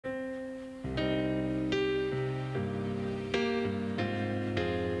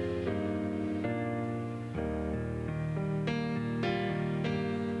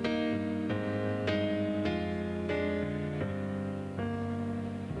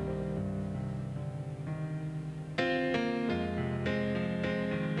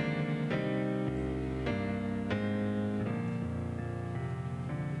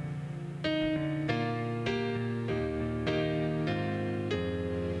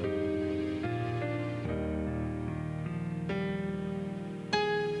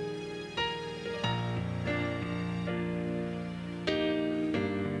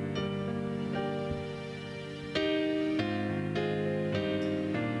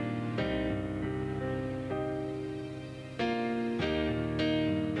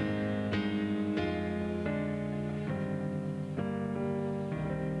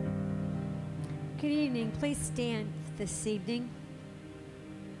evening. Please stand this evening.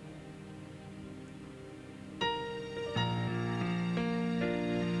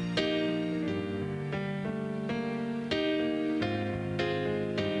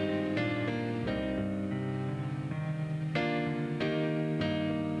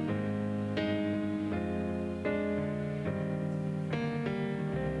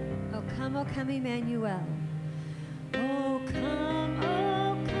 Oh, come, Emmanuel. Oh, come,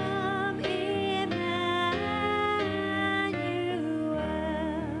 Emmanuel,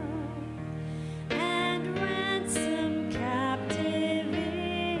 and ransom captive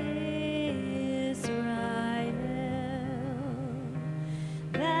Israel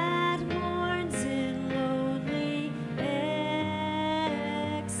that mourns in lonely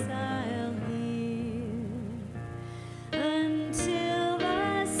exile here until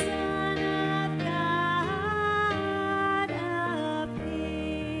the Son of God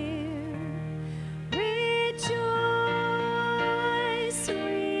appear. Rejoice,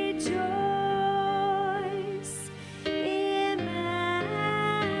 rejoice, Emmanuel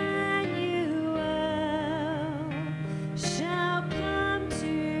shall come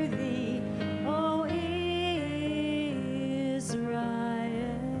to thee, O Israel.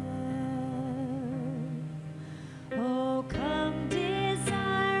 Oh, come,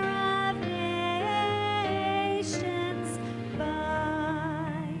 desire of nations,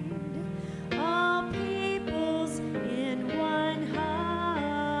 bind all peoples in one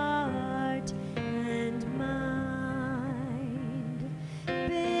heart and mind.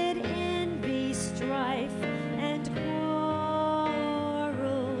 Bid envy, strife, and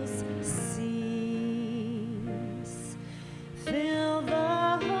quarrels cease. Fill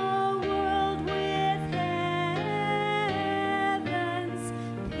the whole world with heaven's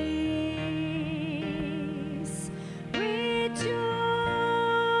peace. Rejoice,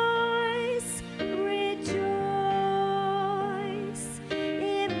 rejoice,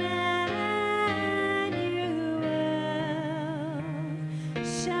 Emmanuel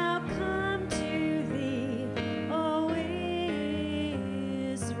shall come to thee, O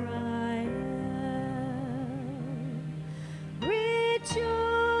Israel. Rejoice,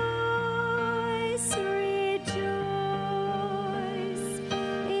 rejoice,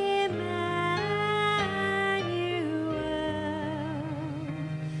 Emmanuel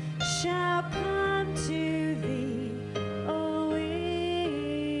shall come to thee, O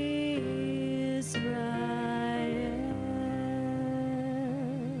Israel.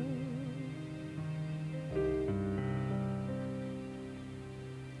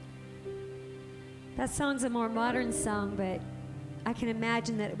 That song's a more modern song, but I can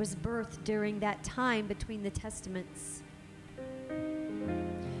imagine that it was birthed during that time between the Testaments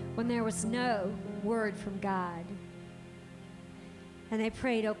when there was no word from God. And they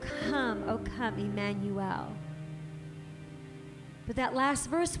prayed, oh, come, Emmanuel. But that last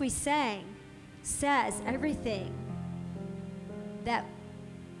verse we sang says everything that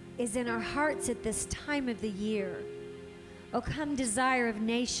is in our hearts at this time of the year. Oh, come, desire of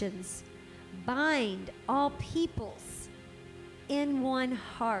nations, bind all peoples in one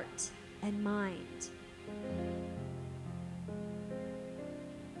heart and mind.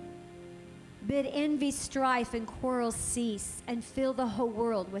 Bid envy, strife, and quarrels cease, and fill the whole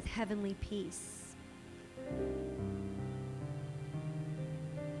world with heavenly peace.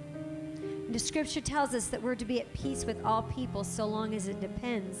 The scripture tells us that we're to be at peace with all people so long as it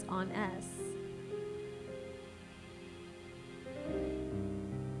depends on us.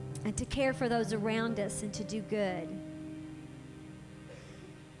 And to care for those around us and to do good.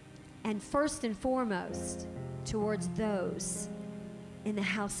 And first and foremost, towards those in the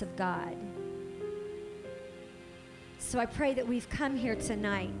house of God. So I pray that we've come here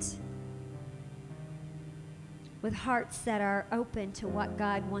tonight with hearts that are open to what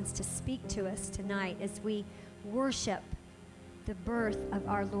God wants to speak to us tonight as we worship the birth of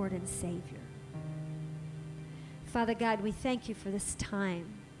our Lord and Savior. Father God, we thank you for this time.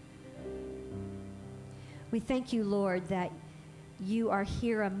 We thank you, Lord, that you are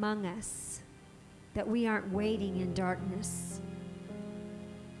here among us, that we aren't waiting in darkness,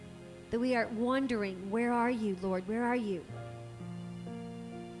 that we aren't wondering, where are you, Lord? Where are you?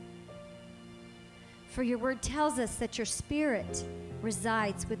 For your word tells us that your Spirit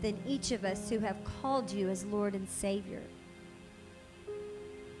resides within each of us who have called you as Lord and Savior.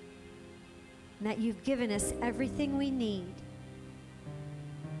 And that you've given us everything we need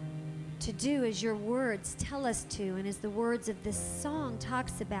to do as your words tell us to, and as the words of this song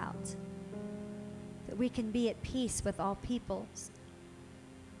talks about, that we can be at peace with all peoples.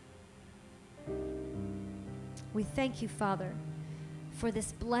 We thank you, Father, for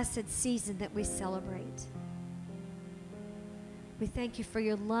this blessed season that we celebrate. We thank you for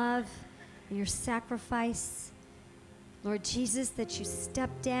your love and your sacrifice, Lord Jesus, that you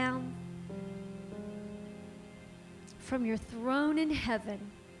stepped down from your throne in heaven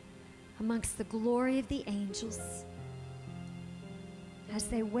amongst the glory of the angels as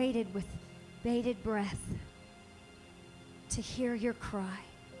they waited with bated breath to hear your cry.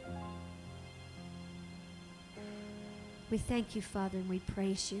 We thank you, Father, and we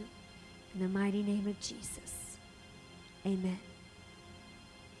praise you in the mighty name of Jesus. Amen.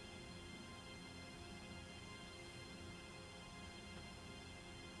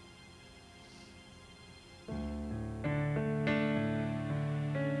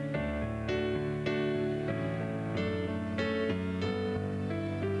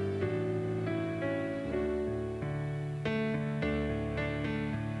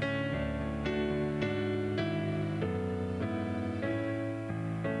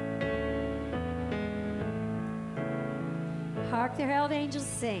 Hark the herald angels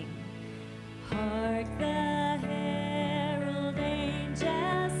sing. Hark the herald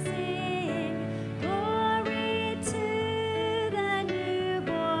angels sing, glory to the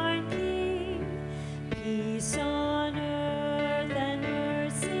newborn King. Peace on earth and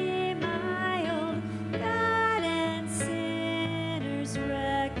mercy mild, God and sinners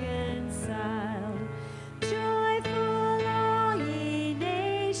reconciled. Joyful all ye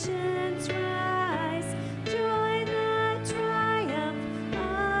nations rise, join the triumph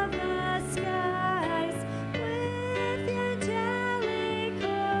of the skies.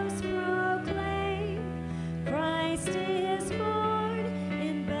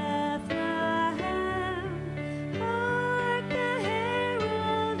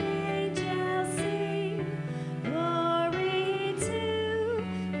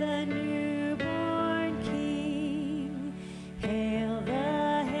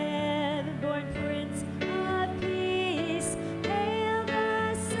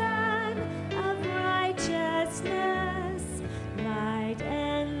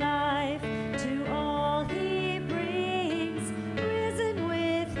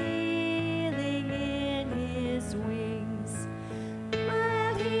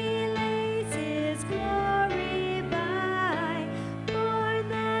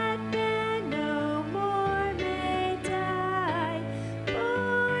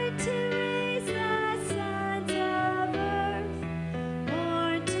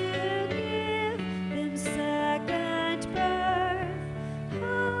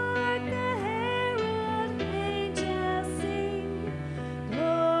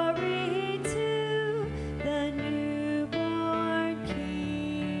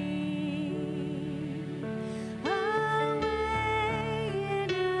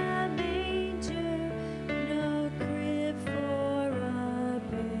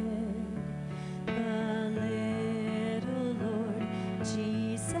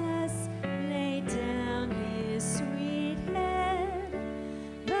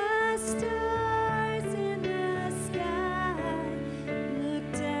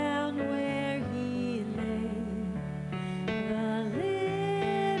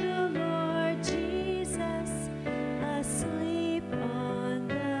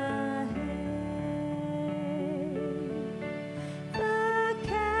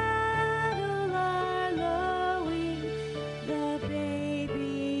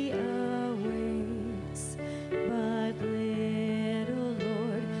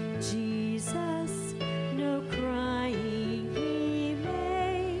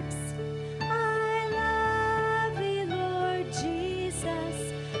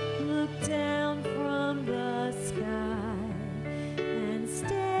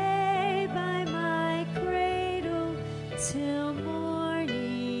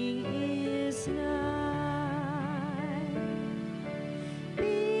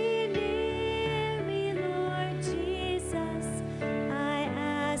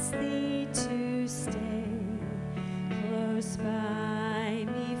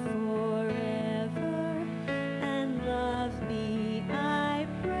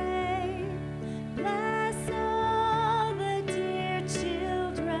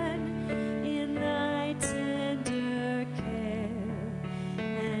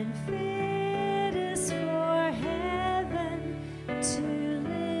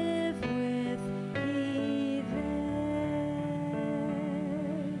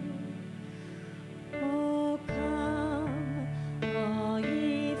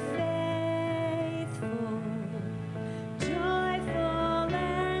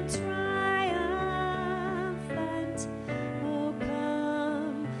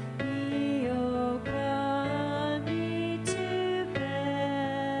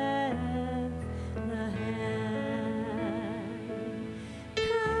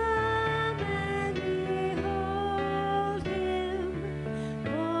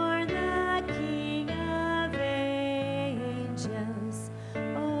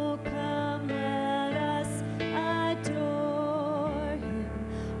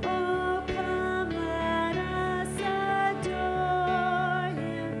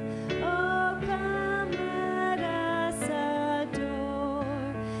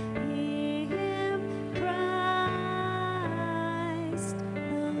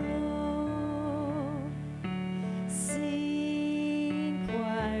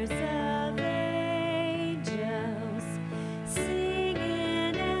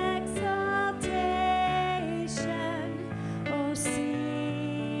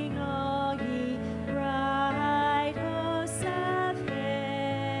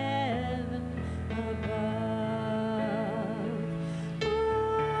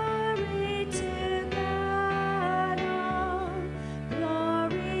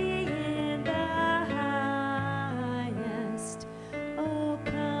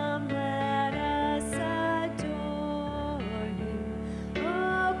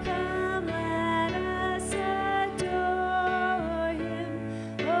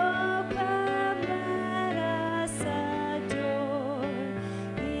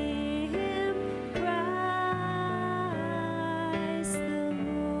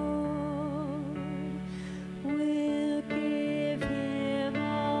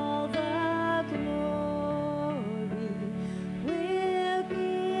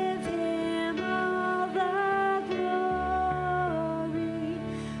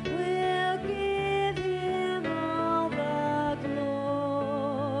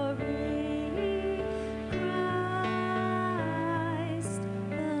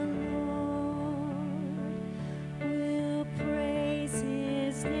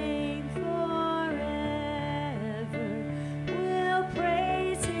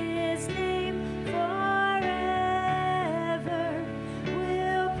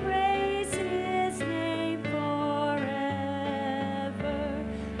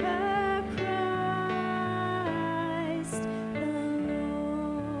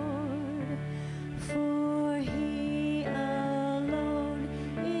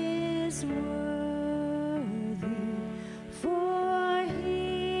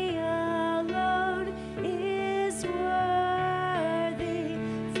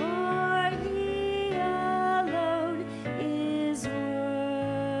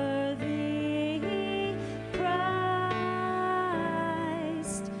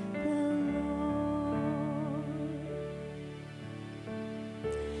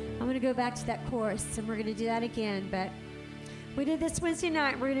 to go back to that chorus, and we're going to do that again. But we did this Wednesday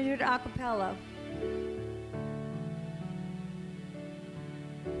night. We're going to do it a cappella.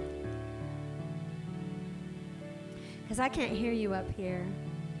 Because I can't hear you up here.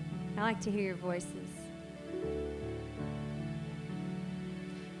 I like to hear your voices.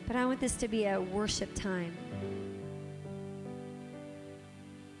 But I want this to be a worship time.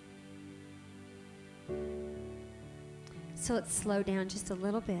 So let's slow down just a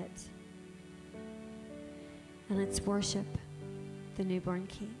little bit. And let's worship the newborn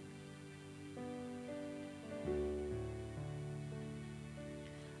King.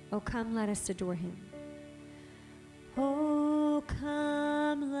 Oh, come, let us adore him. Oh,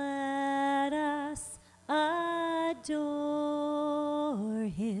 come, let us adore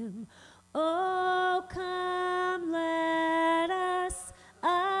him. Oh, come, let us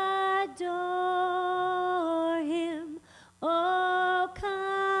adore him. Oh,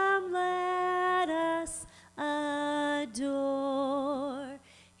 come, let us adore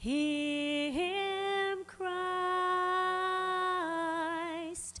him, Christ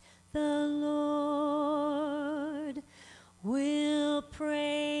the Lord. We'll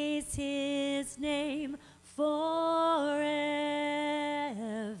praise his name forever.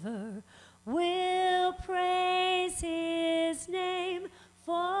 We'll praise his name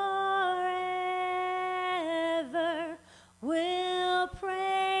forever. We'll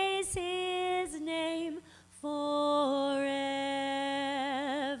praise his name forever.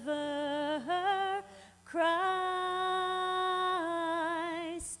 Christ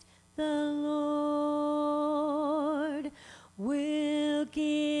the Lord. We'll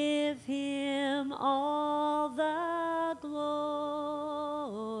give him all the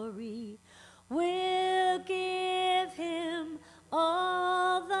glory. We'll give him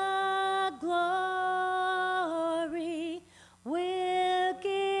all the glory. We'll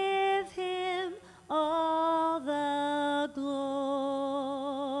give him all the glory.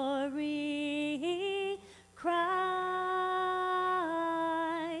 Christ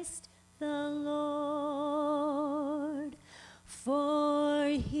the Lord. For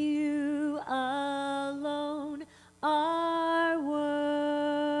you alone are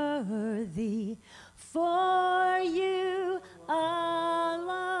worthy. For you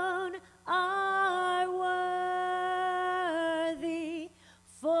alone are worthy.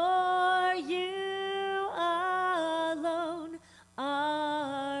 For you alone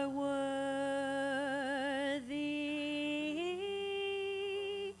are worthy.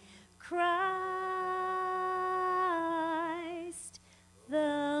 Christ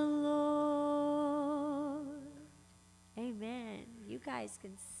the Lord. Amen. You guys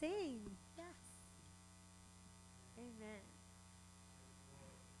can sing. Yes. Amen.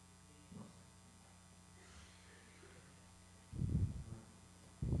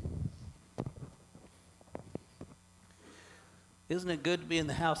 Isn't it good to be in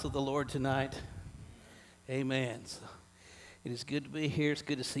the house of the Lord tonight? Amen. So it is good to be here. It's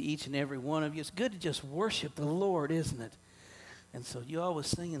good to see each and every one of you. It's good to just worship the Lord, isn't it? And so you all was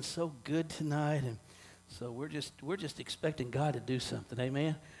singing so good tonight, and so we're just expecting God to do something.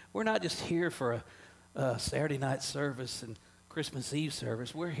 Amen. We're not just here for a Saturday night service and Christmas Eve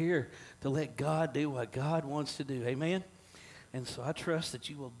service. We're here to let God do what God wants to do. Amen. And so I trust that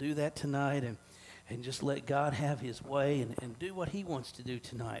you will do that tonight, and just let God have his way and do what he wants to do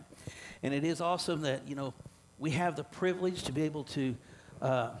tonight. And it is awesome that, we have the privilege to be able to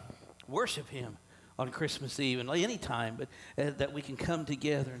worship him on Christmas Eve and any time, but that we can come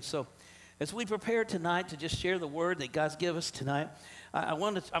together. And so as we prepare tonight to just share the word that God's given us tonight, I'm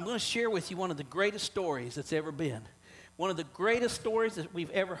going to share with you one of the greatest stories that's ever been. One of the greatest stories that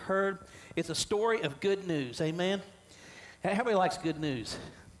we've ever heard. It's a story of good news. Amen? Everybody likes good news.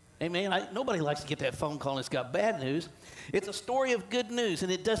 Amen. Nobody likes to get that phone call and it's got bad news. It's a story of good news,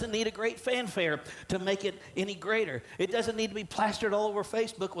 and it doesn't need a great fanfare to make it any greater. It doesn't need to be plastered all over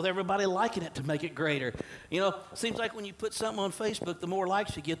Facebook with everybody liking it to make it greater. Seems like when you put something on Facebook, the more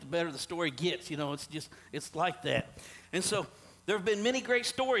likes you get, the better the story gets. It's like that. And so there have been many great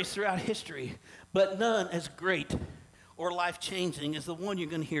stories throughout history, but none as great or life-changing as the one you're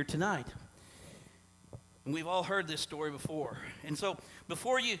going to hear tonight. And we've all heard this story before. And so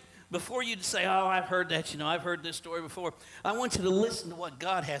before you say, oh, I've heard that, I've heard this story before, I want you to listen to what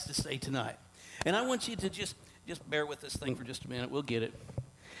God has to say tonight. And I want you to just bear with this thing for just a minute. We'll get it.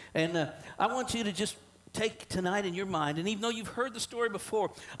 And I want you to just take tonight in your mind, and even though you've heard the story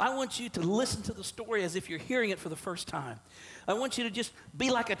before, I want you to listen to the story as if you're hearing it for the first time. I want you to just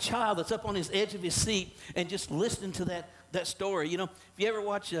be like a child that's up on his edge of his seat and just listening to that story. If you ever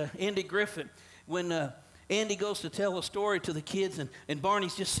watch Andy Griffith, when Andy goes to tell a story to the kids, and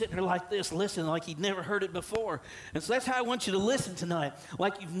Barney's just sitting there like this, listening like he'd never heard it before. And so that's how I want you to listen tonight,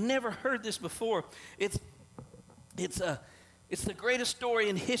 like you've never heard this before. It's the greatest story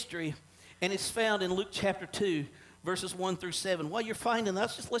in history, and it's found in Luke chapter 2, verses 1 through 7. While you're finding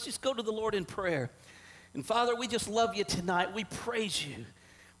that, let's just go to the Lord in prayer. And Father, we just love you tonight. We praise you.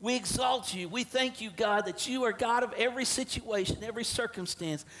 We exalt you. We thank you, God, that you are God of every situation, every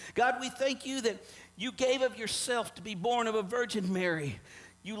circumstance. God, we thank you that you gave of yourself to be born of a Virgin Mary.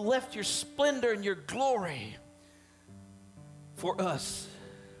 You left your splendor and your glory for us.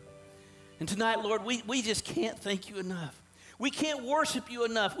 And tonight, Lord, we just can't thank you enough. We can't worship you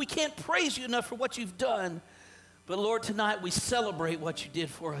enough. We can't praise you enough for what you've done. But Lord, tonight we celebrate what you did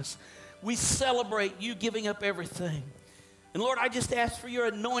for us. We celebrate you giving up everything. And Lord, I just ask for your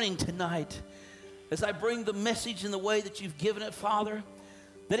anointing tonight as I bring the message in the way that you've given it, Father,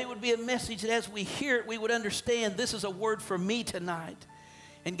 that it would be a message that as we hear it, we would understand this is a word for me tonight.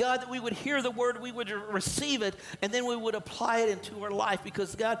 And God, that we would hear the word, we would receive it, and then we would apply it into our life.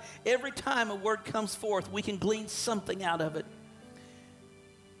 Because God, every time a word comes forth, we can glean something out of it.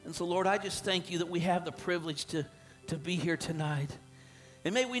 And so, Lord, I just thank you that we have the privilege to be here tonight.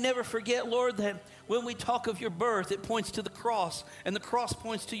 And may we never forget, Lord, that when we talk of your birth, it points to the cross, and the cross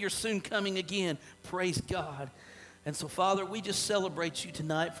points to your soon coming again. Praise God. And so, Father, we just celebrate you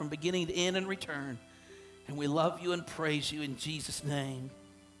tonight from beginning to end and return. And we love you and praise you in Jesus' name.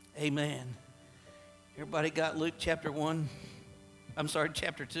 Amen. Everybody got Luke chapter 2?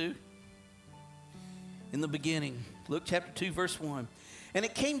 In the beginning, Luke chapter 2, verse 1. And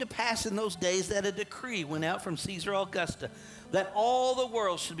it came to pass in those days that a decree went out from Caesar Augustus that all the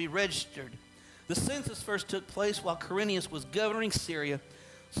world should be registered. The census first took place while Quirinius was governing Syria.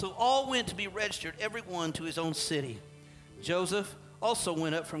 So all went to be registered, every one to his own city. Joseph also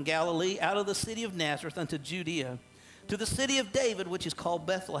went up from Galilee out of the city of Nazareth unto Judea, to the city of David, which is called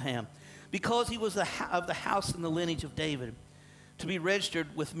Bethlehem, because he was of the house and the lineage of David, to be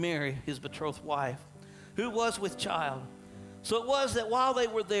registered with Mary, his betrothed wife, who was with child. So it was that while they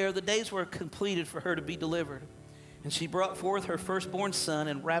were there, the days were completed for her to be delivered. And she brought forth her firstborn son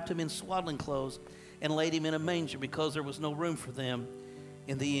and wrapped him in swaddling clothes and laid him in a manger, because there was no room for them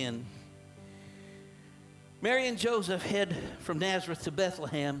in the inn. Mary and Joseph head from Nazareth to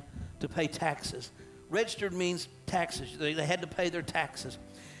Bethlehem to pay taxes. Registered means taxes. They had to pay their taxes.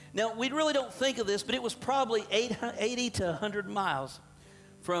 Now, we really don't think of this, but it was probably 80 to 100 miles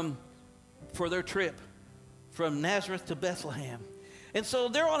for their trip from Nazareth to Bethlehem. And so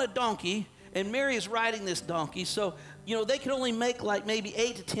they're on a donkey, and Mary is riding this donkey. So, they can only make like maybe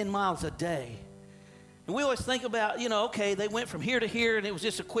 8 to 10 miles a day. And we always think about, okay, they went from here to here, and it was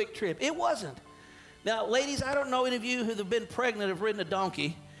just a quick trip. It wasn't. Now, ladies, I don't know any of you who have been pregnant have ridden a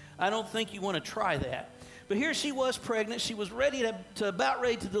donkey. I don't think you want to try that. But here she was pregnant. She was about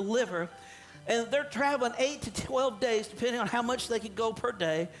ready to deliver. And they're traveling 8 to 12 days, depending on how much they could go per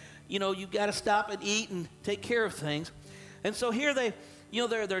day. You've got to stop and eat and take care of things. And so here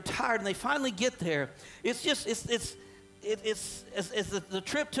they're tired, and they finally get there. It's the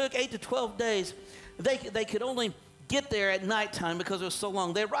trip took 8 to 12 days. They could only get there at nighttime because it was so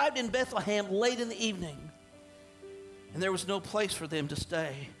long. They arrived in Bethlehem late in the evening, and there was no place for them to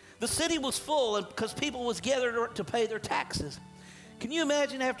stay. The city was full because people was gathered to pay their taxes. Can you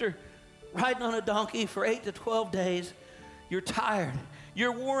imagine after riding on a donkey for 8 to 12 days, you're tired,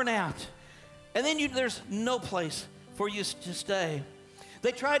 you're worn out, and then there's no place for you to stay.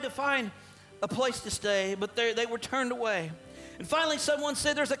 They tried to find a place to stay, but they were turned away. And finally someone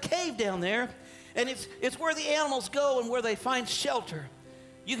said there's a cave down there, and it's where the animals go and where they find shelter.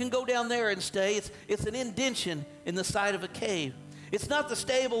 You can go down there and stay. It's an indention in the side of a cave. It's not the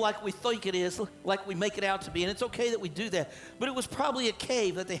stable like we think it is, like we make it out to be, and it's okay that we do that. But it was probably a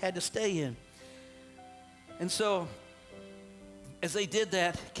cave that they had to stay in. And so, as they did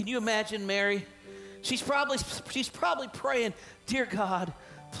that, can you imagine Mary? She's probably praying, "Dear God,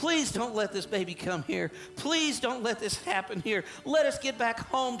 please don't let this baby come here. Please don't let this happen here. Let us get back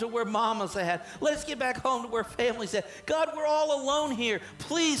home to where Mama's at. Let us get back home to where family's at. God, we're all alone here.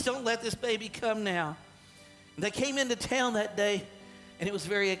 Please don't let this baby come now." And they came into town that day, and it was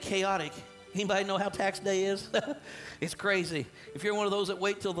very chaotic. Anybody know how tax day is? It's crazy. If you're one of those that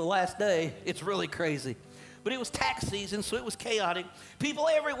wait till the last day, it's really crazy. But it was tax season, so it was chaotic. People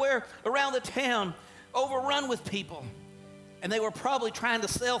everywhere around the town, overrun with people. And they were probably trying to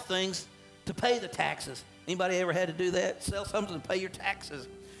sell things to pay the taxes. Anybody ever had to do that? Sell something to pay your taxes.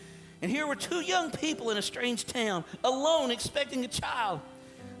 And here were two young people in a strange town, alone, expecting a child.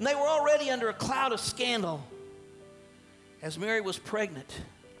 And they were already under a cloud of scandal. As Mary was pregnant,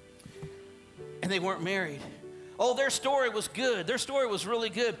 and they weren't married. Oh, their story was good. Their story was really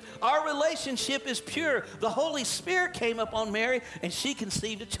good. Our relationship is pure. The Holy Spirit came up on Mary, and she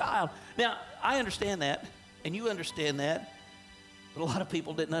conceived a child. Now, I understand that, and you understand that, but a lot of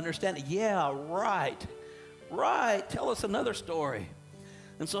people didn't understand it. Yeah, right. Right. Tell us another story.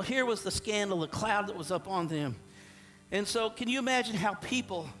 And so here was the scandal, the cloud that was up on them. And so can you imagine how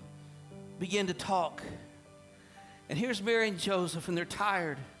people begin to talk? And here's Mary and Joseph, and they're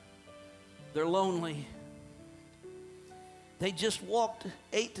tired. They're lonely. They just walked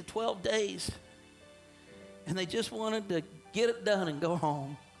 8 to 12 days, and they just wanted to get it done and go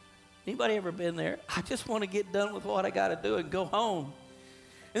home. Anybody ever been there? I just want to get done with what I got to do and go home.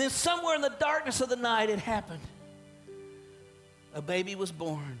 And then somewhere in the darkness of the night, it happened. A baby was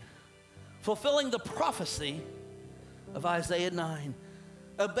born, fulfilling the prophecy of Isaiah 9.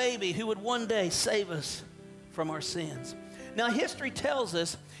 A baby who would one day save us from our sins. Now, history tells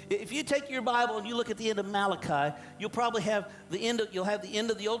us, if you take your Bible and you look at the end of Malachi, you'll probably have the end of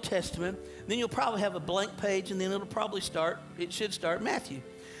the Old Testament. Then you'll probably have a blank page, and then it should start Matthew.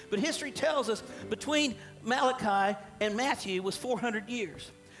 But history tells us between Malachi and Matthew was 400 years.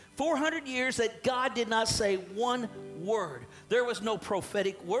 400 years that God did not say one word. There was no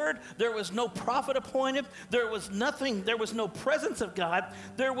prophetic word. There was no prophet appointed. There was nothing. There was no presence of God.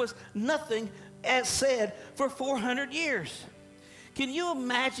 There was nothing as said for 400 years. Can you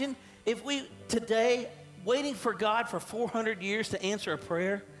imagine if we today waiting for God for 400 years to answer a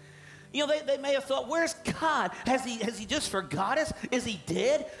prayer? You know, they may have thought, where's God? Has he just forgot us? Is he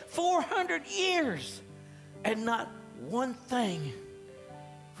dead? 400 years and not one thing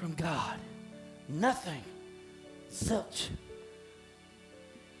from God. Nothing. Such.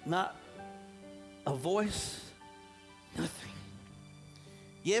 Not a voice. Nothing.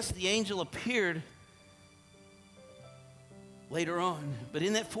 Yes, the angel appeared later on, but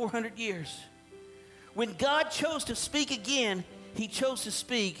in that 400 years, when God chose to speak again, he chose to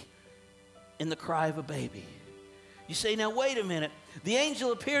speak in the cry of a baby. You say, now wait a minute. The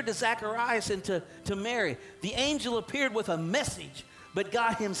angel appeared to Zacharias and to Mary. The angel appeared with a message, but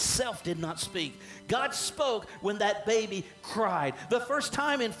God himself did not speak. God spoke when that baby cried. The first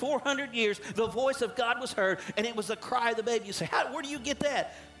time in 400 years, the voice of God was heard, and it was the cry of the baby. You say, where do you get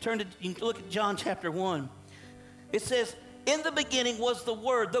that? You can look at John chapter 1. It says, in the beginning was the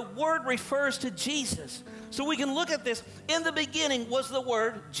Word. The Word refers to Jesus. So we can look at this. In the beginning was the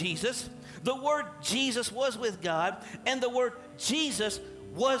Word, Jesus. The Word Jesus was with God, and the Word Jesus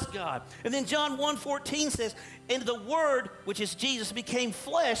was God. And then John 1:14 says, and the Word, which is Jesus, became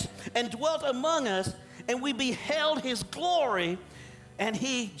flesh and dwelt among us, and we beheld his glory, and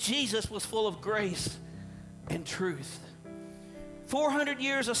he, Jesus, was full of grace and truth. 400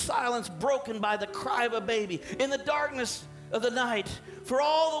 years of silence broken by the cry of a baby in the darkness of the night for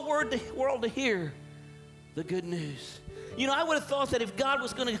all the world to hear the good news. You know, I would have thought that if God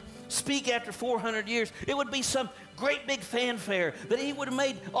was going to speak after 400 years, it would be some great big fanfare, that he would have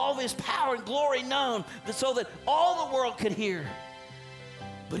made all of his power and glory known so that all the world could hear.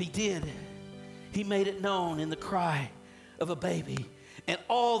 But he did. He made it known in the cry of a baby, and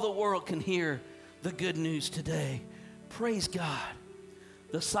all the world can hear the good news today. Praise God.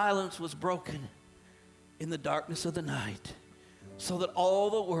 The silence was broken in the darkness of the night so that all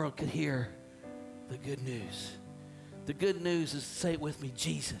the world could hear the good news. The good news is, say it with me,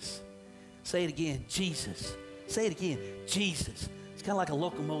 Jesus. Say it again, Jesus. Say it again, Jesus. It's kind of like a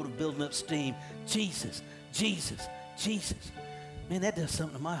locomotive building up steam. Jesus, Jesus, Jesus. Man, that does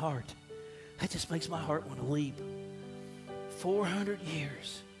something to my heart. That just makes my heart want to leap. 400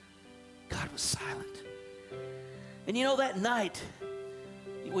 years, God was silent. And you know, that night,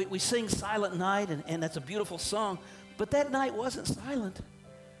 we sing Silent Night, and that's a beautiful song, but that night wasn't silent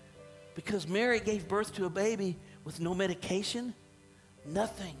because Mary gave birth to a baby with no medication,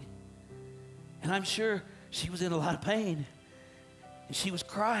 nothing. And I'm sure she was in a lot of pain. And she was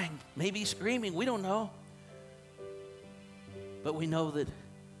crying, maybe screaming, we don't know. But we know that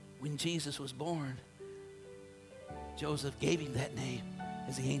when Jesus was born, Joseph gave him that name.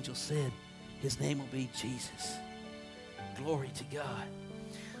 As the angel said, his name will be Jesus. Glory to God.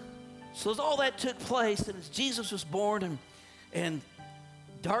 So as all that took place, and as Jesus was born, and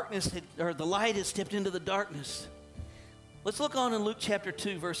the light had stepped into the darkness. Let's look on in Luke chapter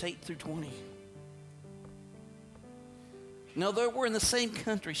 2, verse 8 through 20. Now there were in the same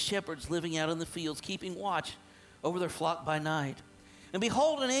country shepherds living out in the fields, keeping watch over their flock by night. And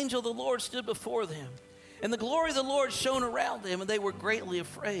behold, an angel of the Lord stood before them. And the glory of the Lord shone around them, and they were greatly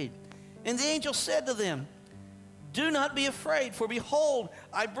afraid. And the angel said to them, do not be afraid, for behold,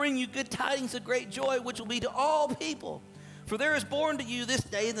 I bring you good tidings of great joy, which will be to all people. For there is born to you this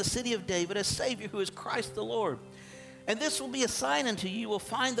day in the city of David a Savior who is Christ the Lord. And this will be a sign unto you. You will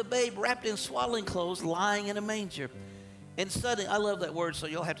find the babe wrapped in swaddling clothes, lying in a manger. And suddenly, I love that word, so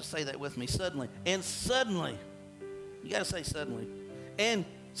you'll have to say that with me, suddenly. And suddenly, you got to say suddenly. And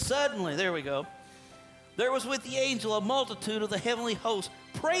suddenly, there we go. There was with the angel a multitude of the heavenly host,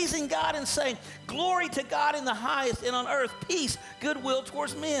 praising God and saying, Glory to God in the highest, and on earth peace, goodwill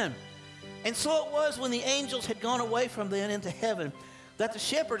towards men. And so it was when the angels had gone away from them into heaven, that the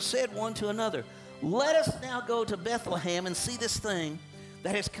shepherds said one to another, Let us now go to Bethlehem and see this thing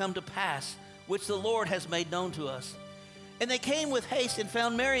that has come to pass, which the Lord has made known to us. And they came with haste and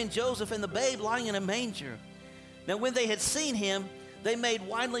found Mary and Joseph and the babe lying in a manger. Now when they had seen him, they made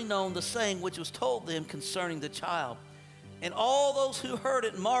widely known the saying which was told them concerning the child. And all those who heard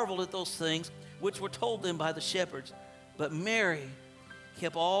it marveled at those things which were told them by the shepherds. But Mary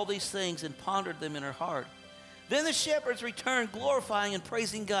kept all these things and pondered them in her heart. Then the shepherds returned, glorifying and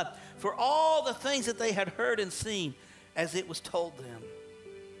praising God for all the things that they had heard and seen as it was told them.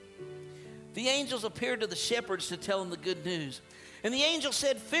 The angels appeared to the shepherds to tell them the good news. And the angel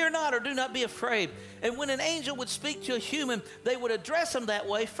said, Fear not, or do not be afraid. And when an angel would speak to a human, they would address them that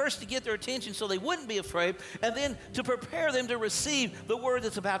way, first to get their attention so they wouldn't be afraid, and then to prepare them to receive the word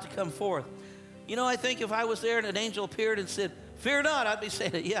that's about to come forth. You know, I think if I was there and an angel appeared and said, Fear not, I'd be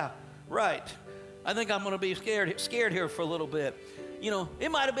saying, yeah, right. I think I'm going to be scared here for a little bit. You know,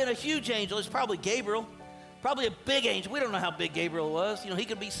 it might have been a huge angel. It's probably Gabriel. Probably a big angel. We don't know how big Gabriel was. You know, he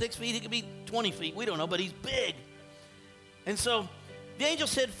could be 6 feet. He could be 20 feet. We don't know, but he's big. And so the angel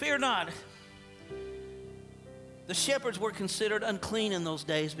said, Fear not. The shepherds were considered unclean in those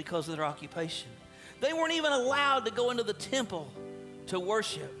days because of their occupation. They weren't even allowed to go into the temple to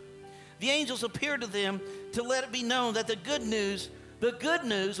worship. The angels appeared to them to let it be known that the good news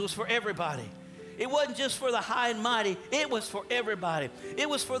was for everybody. It wasn't just for the high and mighty. It was for everybody. It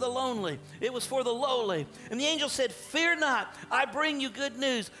was for the lonely. It was for the lowly. And the angel said, Fear not, I bring you good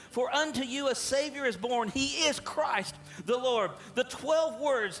news. For unto you a Savior is born. He is Christ the Lord. The 12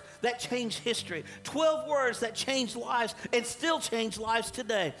 words that changed history. 12 words that changed lives and still change lives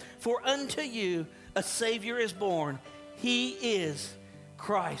today. For unto you a Savior is born. He is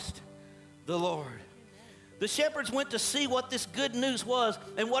Christ the Lord. The shepherds went to see what this good news was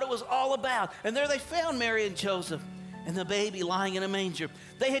and what it was all about. And there they found Mary and Joseph and the baby lying in a manger.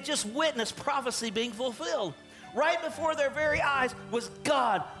 They had just witnessed prophecy being fulfilled. Right before their very eyes was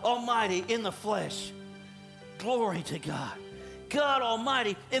God Almighty in the flesh. Glory to God. God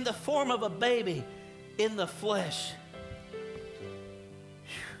Almighty in the form of a baby in the flesh.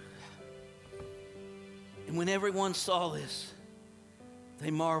 And when everyone saw this,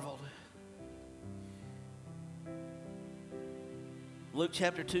 they marveled. Luke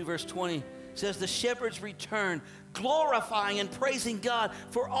chapter 2, verse 20 says, The shepherds returned, glorifying and praising God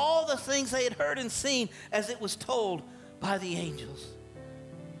for all the things they had heard and seen as it was told by the angels.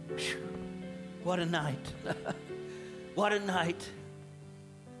 Whew. What a night. What a night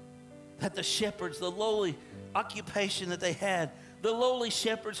that the shepherds, the lowly occupation that they had, the lowly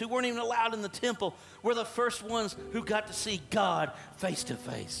shepherds who weren't even allowed in the temple, were the first ones who got to see God face to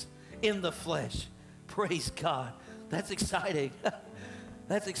face in the flesh. Praise God. That's exciting.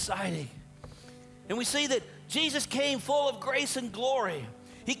 That's exciting. And we see that Jesus came full of grace and glory.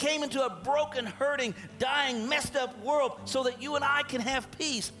 He came into a broken, hurting, dying, messed up world so that you and I can have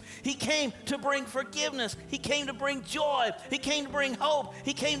peace. He came to bring forgiveness. He came to bring joy. He came to bring hope.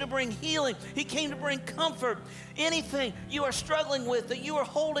 He came to bring healing. He came to bring comfort. Anything you are struggling with that you are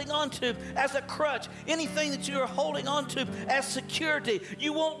holding on to as a crutch, anything that you are holding on to as security,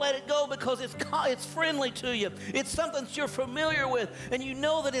 you won't let it go because it's friendly to you. It's something that you're familiar with, and you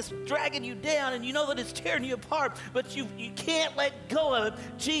know that it's dragging you down, and you know that it's tearing you apart, but you can't let go of it.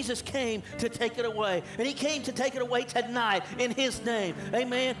 Jesus came to take it away, and he came to take it away tonight in his name.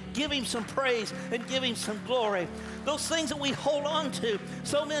 Amen. Give him some praise and give him some glory. Those things that we hold on to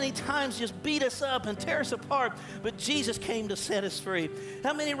so many times just beat us up and tear us apart, but Jesus came to set us free.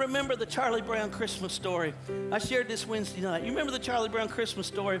 How many remember the Charlie Brown Christmas story? I shared this Wednesday night. You remember the Charlie Brown Christmas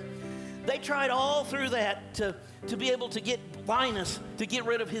story? They tried all through that to be able to get Linus to get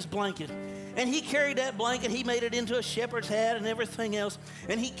rid of his blanket. And he carried that blanket. He made it into a shepherd's hat and everything else.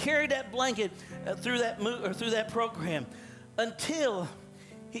 And he carried that blanket through that program until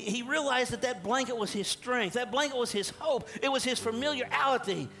he realized that blanket was his strength. That blanket was his hope. It was his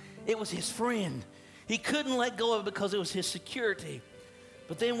familiarity. It was his friend. He couldn't let go of it because it was his security.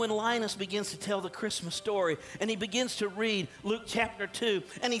 But then when Linus begins to tell the Christmas story and he begins to read Luke chapter 2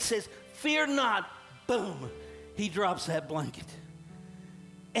 and he says, Fear not, boom, he drops that blanket.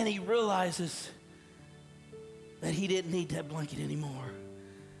 And he realizes that he didn't need that blanket anymore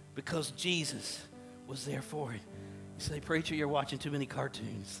because Jesus was there for it. You say, preacher, you're watching too many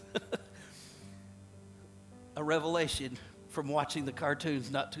cartoons. A revelation from watching the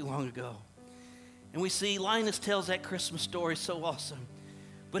cartoons not too long ago. And we see Linus tells that Christmas story so awesome.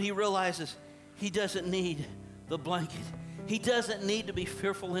 But he realizes he doesn't need the blanket. He doesn't need to be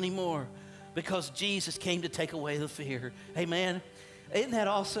fearful anymore because Jesus came to take away the fear. Amen. Isn't that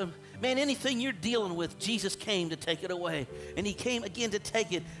awesome? Man, anything you're dealing with, Jesus came to take it away. And he came again to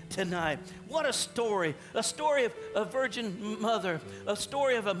take it tonight. What a story. A story of a virgin mother. A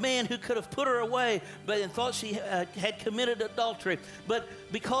story of a man who could have put her away and thought she had committed adultery. But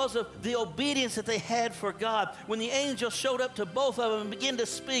because of the obedience that they had for God, when the angel showed up to both of them and began to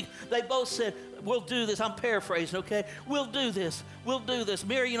speak, they both said, we'll do this. I'm paraphrasing, okay? We'll do this. We'll do this.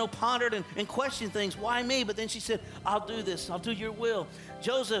 Mary, pondered and questioned things. Why me? But then she said, I'll do this. I'll do your will.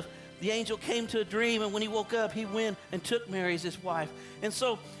 Joseph, the angel came to a dream, and when he woke up, he went and took Mary as his wife. And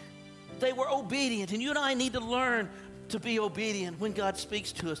so they were obedient, and you and I need to learn to be obedient when God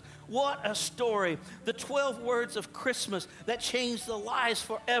speaks to us. What a story. The 12 words of Christmas that changed the lives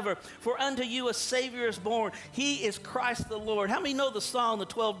forever. For unto you a Savior is born. He is Christ the Lord. How many know the song, The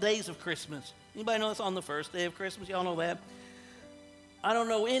 12 Days of Christmas? Anybody know it's on the first day of Christmas? Y'all know that? I don't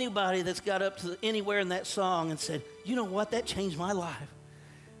know anybody that's got up to anywhere in that song and said, you know what, that changed my life.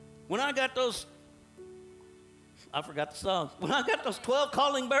 When I got those, I forgot the song. When I got those 12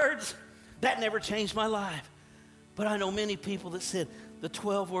 calling birds, that never changed my life. But I know many people that said the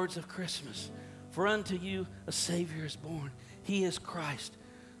 12 words of Christmas. For unto you a Savior is born. He is Christ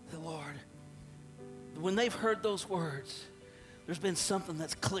the Lord. When they've heard those words, there's been something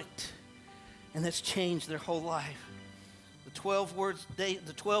that's clicked and that's changed their whole life. The 12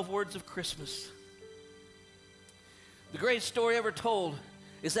 words of Christmas. The greatest story ever told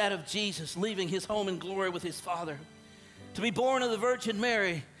is that of Jesus leaving his home in glory with his Father to be born of the Virgin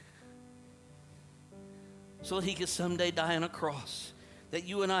Mary so that he could someday die on a cross, that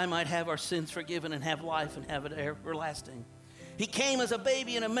you and I might have our sins forgiven and have life and have it everlasting. He came as a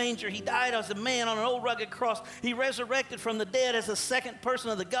baby in a manger. He died as a man on an old rugged cross. He resurrected from the dead as the second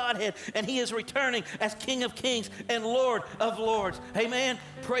person of the Godhead, and he is returning as King of Kings and Lord of Lords. Amen.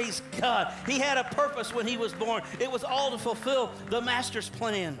 Praise God. He had a purpose when he was born. It was all to fulfill the Master's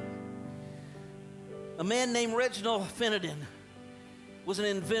plan. A man named Reginald Fenelon was an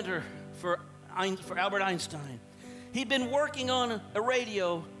inventor for Albert Einstein. He'd been working on a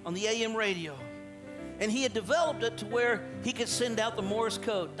radio, on the AM radio. And he had developed it to where he could send out the Morse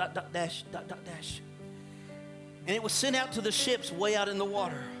code, ... And it was sent out to the ships way out in the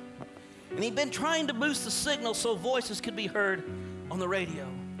water. And he'd been trying to boost the signal so voices could be heard on the radio.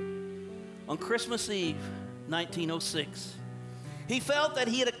 On Christmas Eve, 1906, he felt that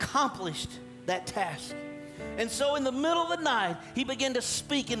he had accomplished that task. And so in the middle of the night, he began to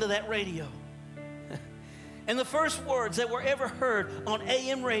speak into that radio. And the first words that were ever heard on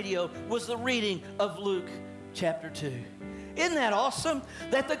AM radio was the reading of Luke chapter 2. Isn't that awesome?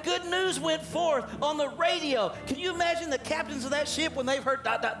 That the good news went forth on the radio. Can you imagine the captains of that ship when they've heard ...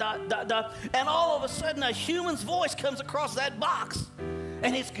 And all of a sudden a human's voice comes across that box.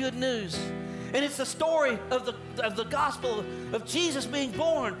 And it's good news. And it's the story of the gospel of Jesus being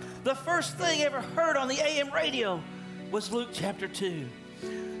born. The first thing ever heard on the AM radio was Luke chapter 2.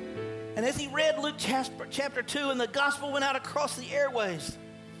 And as he read Luke chapter 2 and the gospel went out across the airways,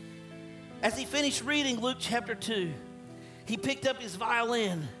 as he finished reading Luke chapter 2, he picked up his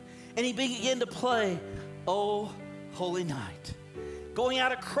violin and he began to play "Oh, Holy Night," going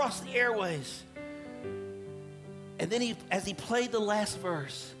out across the airways. And then as he played the last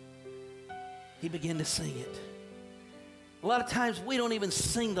verse, he began to sing it. A lot of times we don't even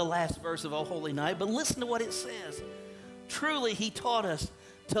sing the last verse of "Oh, Holy Night," but listen to what it says. Truly, he taught us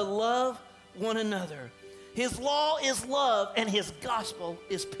to love one another. His law is love, and his gospel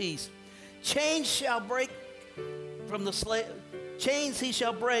is peace. Chains shall break from the slave. Chains he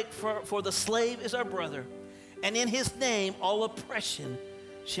shall break, for the slave is our brother. And in his name all oppression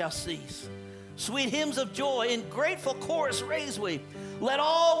shall cease. Sweet hymns of joy in grateful chorus raise we. Let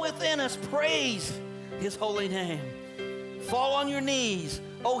all within us praise his holy name. Fall on your knees.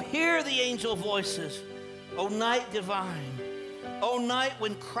 Oh, hear the angel voices. O night divine. O night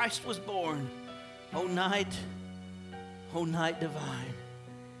when Christ was born. O night divine.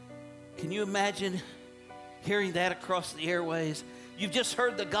 Can you imagine hearing that across the airways? You've just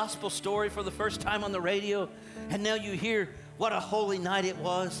heard the gospel story for the first time on the radio, and now you hear what a holy night it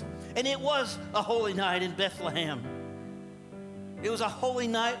was. And it was a holy night in Bethlehem. It was a holy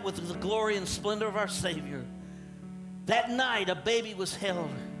night with the glory and splendor of our Savior. That night, a baby was held.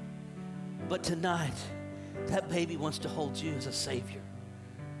 But tonight, That baby wants to hold you as a Savior.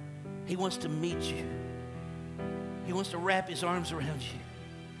 He wants to meet you. He wants to wrap his arms around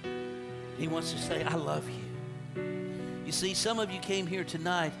you. He wants to say, I love you. You see, some of you came here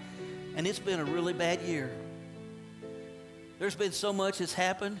tonight, and it's been a really bad year. There's been so much that's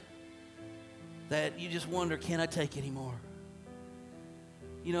happened that you just wonder, can I take any more?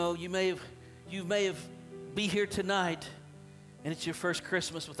 You know, you may have be here tonight, and it's your first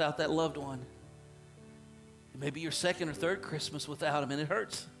Christmas without that loved one. It may be your second or third Christmas without him, and it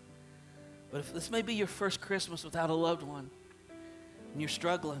hurts. But if this may be your first Christmas without a loved one, and you're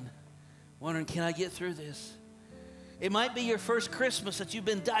struggling, wondering, can I get through this? It might be your first Christmas that you've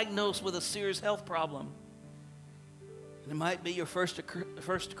been diagnosed with a serious health problem. And it might be your first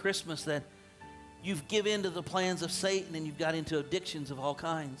Christmas that you've given in to the plans of Satan and you've got into addictions of all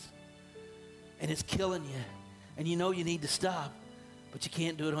kinds. And it's killing you. And you know you need to stop, but you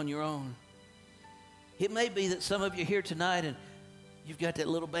can't do it on your own. It may be that some of you are here tonight and you've got that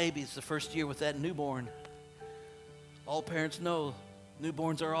little baby. It's the first year with that newborn. All parents know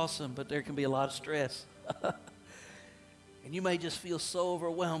newborns are awesome, but there can be a lot of stress. And you may just feel so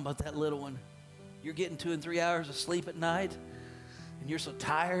overwhelmed by that little one. You're getting 2 and 3 hours of sleep at night, and you're so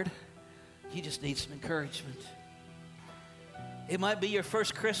tired, you just need some encouragement. It might be your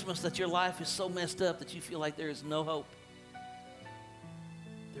first Christmas that your life is so messed up that you feel like there is no hope.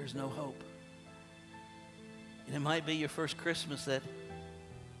 There's no hope. And it might be your first Christmas that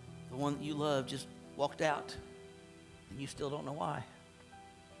the one that you love just walked out, and you still don't know why.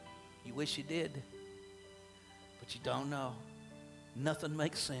 You wish you did, but you don't know. Nothing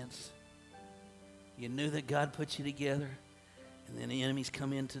makes sense. You knew that God put you together, and then the enemies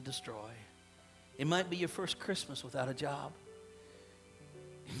come in to destroy. It might be your first Christmas without a job,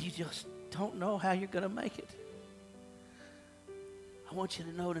 and you just don't know how you're going to make it. I want you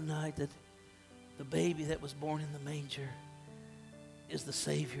to know tonight that the baby that was born in the manger is the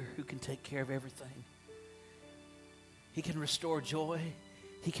Savior who can take care of everything. He can restore joy.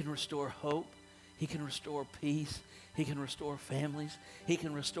 He can restore hope. He can restore peace. He can restore families. He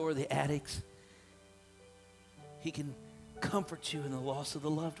can restore the addicts. He can comfort you in the loss of the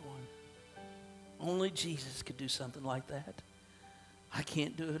loved one. Only Jesus could do something like that. I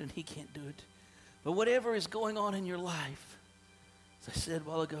can't do it and he can't do it. But whatever is going on in your life, as I said a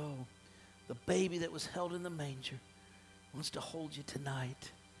while ago, the baby that was held in the manger wants to hold you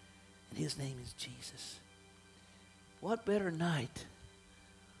tonight, and his name is Jesus. What better night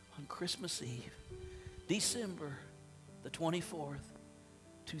on Christmas Eve, December the 24th,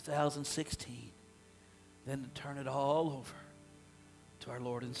 2016, than to turn it all over to our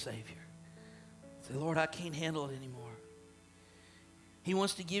Lord and Savior. Say, Lord, I can't handle it anymore. He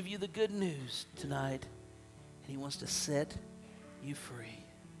wants to give you the good news tonight, and he wants to set you free.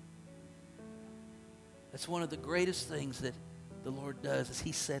 That's one of the greatest things that the Lord does, is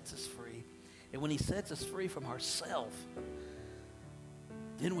he sets us free. And when he sets us free from ourselves,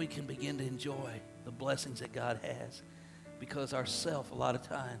 then we can begin to enjoy the blessings that God has, because ourself a lot of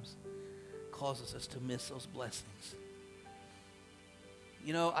times causes us to miss those blessings.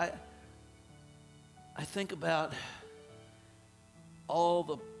 You know, I think about all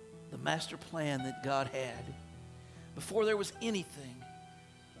the master plan that God had. Before there was anything,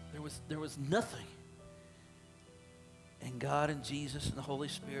 there was nothing. And God and Jesus and the Holy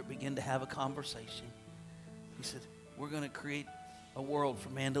Spirit began to have a conversation. He said, we're going to create a world for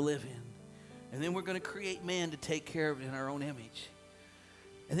man to live in. And then we're going to create man to take care of it in our own image.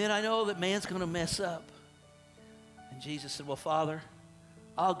 And then I know that man's going to mess up. And Jesus said, well, Father,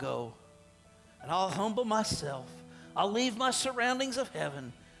 I'll go and I'll humble myself. I'll leave my surroundings of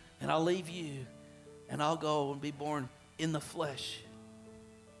heaven and I'll leave you, and I'll go and be born in the flesh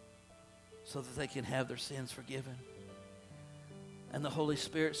so that they can have their sins forgiven. And the Holy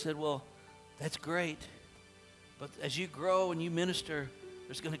Spirit said, well, that's great, but as you grow and you minister,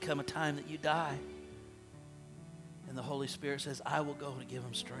 there's going to come a time that you die. And the Holy Spirit says, I will go to give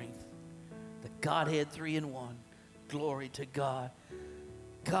them strength. The Godhead 3 in 1. Glory to God.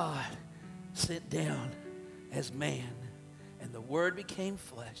 God sat down as man, and the Word became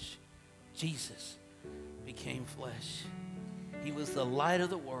flesh. Jesus became flesh. He was the light of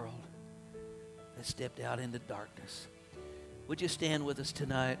the world that stepped out into darkness. Would you stand with us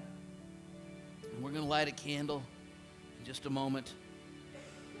tonight? And we're going to light a candle in just a moment.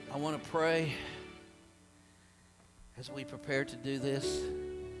 I want to pray as we prepare to do this.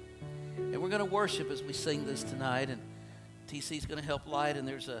 And we're going to worship as we sing this tonight. And TC's going to help light. And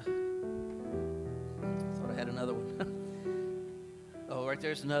there's I thought I had another one. Oh, right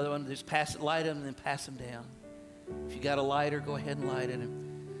there's another one. Just light them and then pass them down. If you got a lighter, go ahead and light it.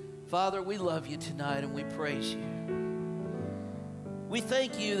 And Father, we love you tonight and we praise you. We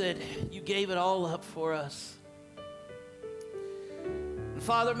thank you that you gave it all up for us. And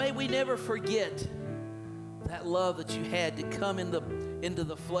Father, may we never forget that love that you had to come into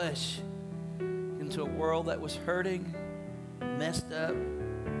the flesh, into a world that was hurting, messed up,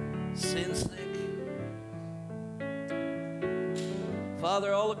 sin sick.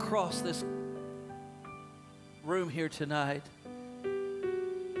 Father, all across this room here tonight,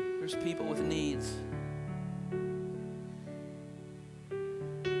 there's people with needs.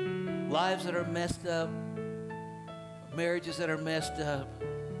 Lives that are messed up, marriages that are messed up,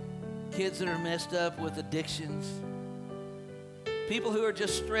 kids that are messed up with addictions, people who are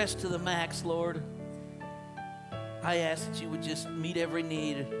just stressed to the max, Lord. I ask that you would just meet every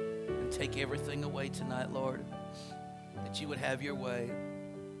need and take everything away tonight, Lord, that you would have your way.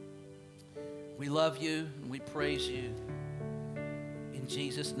 We love you and we praise you. In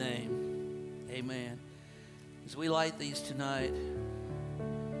Jesus' name, amen. As we light these tonight,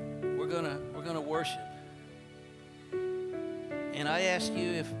 we're gonna worship. And I ask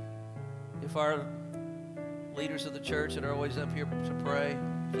you if our leaders of the church that are always up here to pray,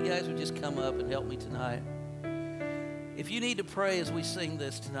 if you guys would just come up and help me tonight. If you need to pray as we sing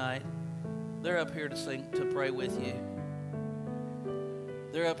this tonight, they're up here to pray with you.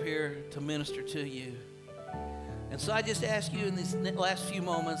 They're up here to minister to you. And so I just ask you in these last few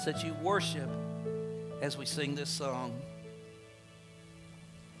moments that you worship as we sing this song.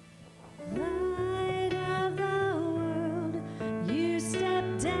 Light of the world, you step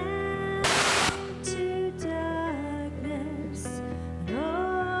down to darkness and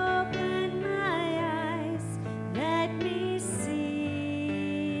open my eyes, let me see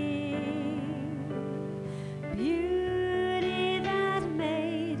beauty that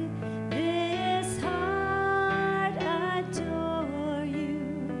made this heart adore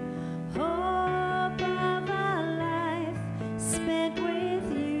you, hope of a life spent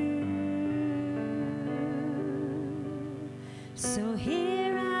with you. So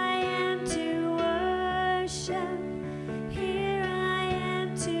here I am to worship, here I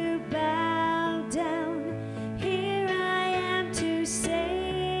am to bow down, here I am to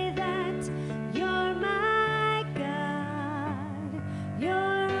say that you're my God,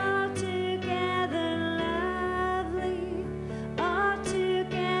 you're altogether lovely,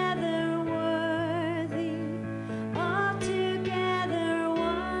 altogether worthy, altogether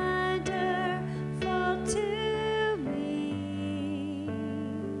wonderful to me.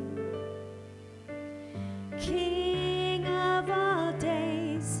 King of all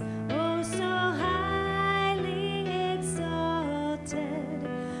days, oh so highly exalted,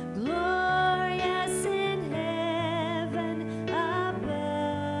 glorious in heaven above.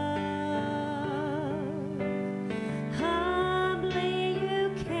 Humbly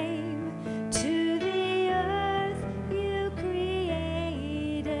you came to the earth you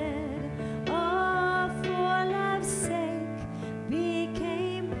created, all for love's sake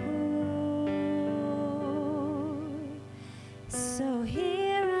became poor. So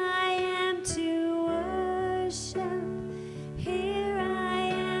here I am to worship, here I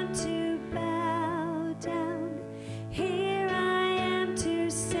am to bow down, here I am to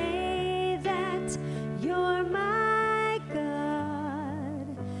say that you're my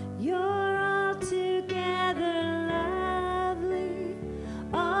God, you're altogether lovely,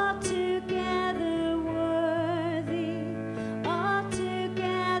 altogether worthy,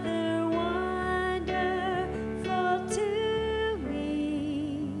 altogether wonderful to me.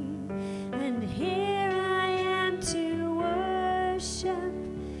 And here I am to worship,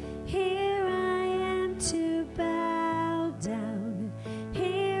 here I am to bow down,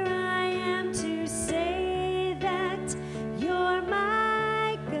 here I am to say that you're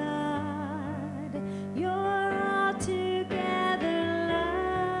my God, you're altogether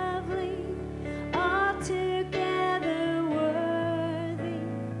lovely, altogether worthy,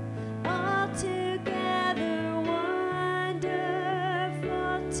 altogether wonderful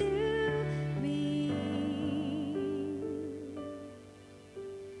to me.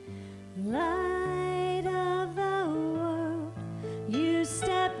 Light of the world, you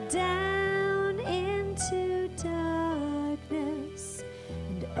step down into darkness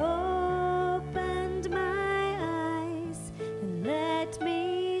and opened my eyes and let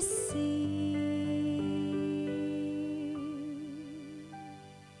me see.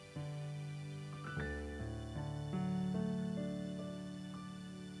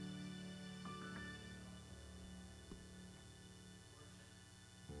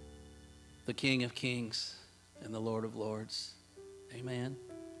 The King of Kings and the Lord of Lords. Amen.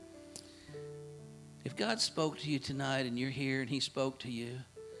 If God spoke to you tonight and you're here and he spoke to you,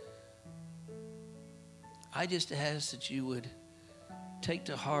 I just ask that you would take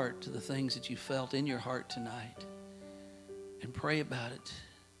to heart the things that you felt in your heart tonight and pray about it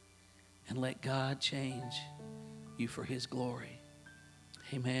and let God change you for his glory.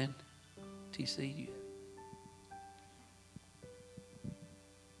 Amen. TC,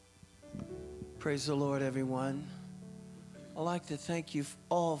 Praise the Lord, everyone. I'd like to thank you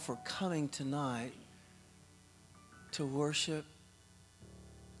all for coming tonight to worship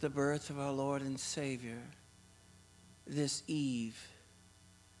the birth of our Lord and Savior this eve,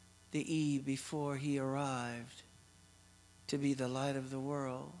 the eve before he arrived to be the light of the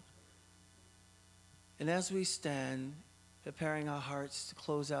world. And as we stand, preparing our hearts to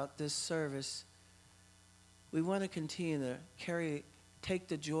close out this service, we want to continue to take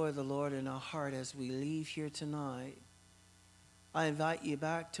the joy of the Lord in our heart as we leave here tonight. I invite you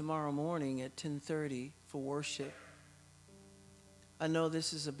back tomorrow morning at 10:30 for worship. I know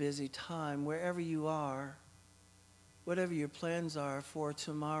this is a busy time. Wherever you are, whatever your plans are for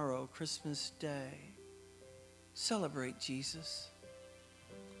tomorrow, Christmas Day, celebrate Jesus.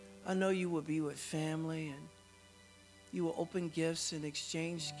 I know you will be with family and you will open gifts and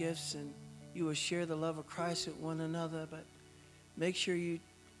exchange gifts and you will share the love of Christ with one another, but make sure you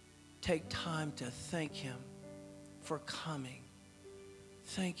take time to thank him for coming.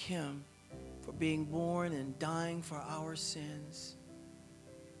 Thank him for being born and dying for our sins.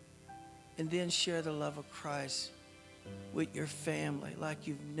 And then share the love of Christ with your family like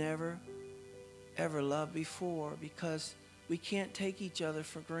you've never, ever loved before, because we can't take each other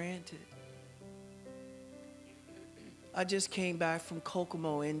for granted. I just came back from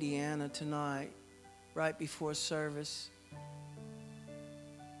Kokomo, Indiana tonight, right before service.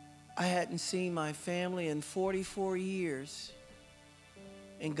 I hadn't seen my family in 44 years.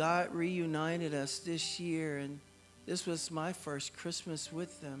 And God reunited us this year, and this was my first Christmas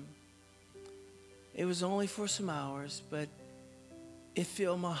with them. It was only for some hours, but it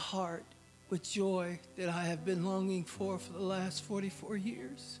filled my heart with joy that I have been longing for the last 44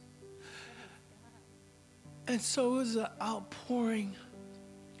 years. And so it was an outpouring.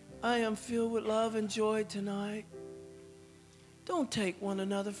 I am filled with love and joy tonight. Don't take one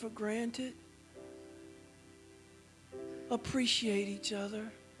another for granted. Appreciate each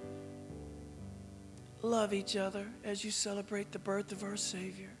other. Love each other as you celebrate the birth of our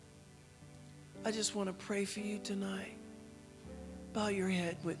Savior. I just want to pray for you tonight. Bow your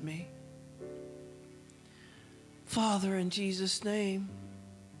head with me. Father, in Jesus' name,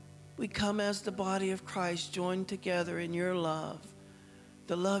 we come as the body of Christ joined together in your love.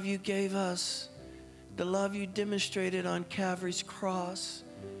 The love you gave us, the love you demonstrated on Calvary's cross.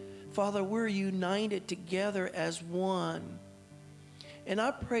 Father, we're united together as one. And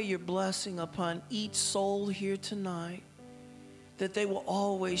I pray your blessing upon each soul here tonight, that they will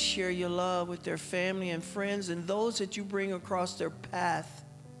always share your love with their family and friends and those that you bring across their path.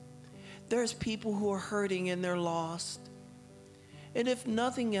 There's people who are hurting and they're lost. And if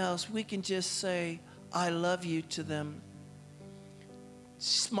nothing else, we can just say, I love you to them.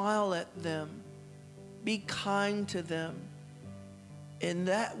 Smile at them. Be kind to them. And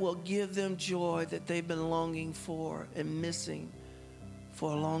that will give them joy that they've been longing for and missing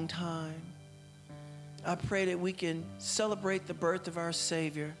for a long time. I pray that we can celebrate the birth of our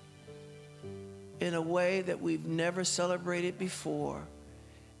Savior in a way that we've never celebrated before.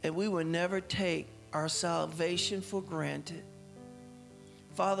 And we will never take our salvation for granted.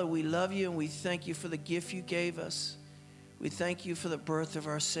 Father, we love you and we thank you for the gift you gave us. We thank you for the birth of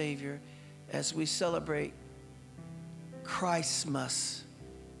our Savior as we celebrate Christmas.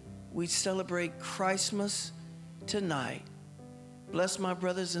 We celebrate Christmas tonight. Bless my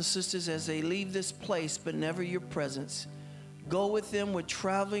brothers and sisters as they leave this place, but never your presence. Go with them with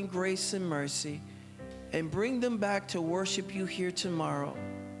traveling grace and mercy and bring them back to worship you here tomorrow.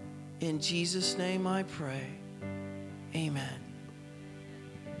 In Jesus' name I pray. Amen.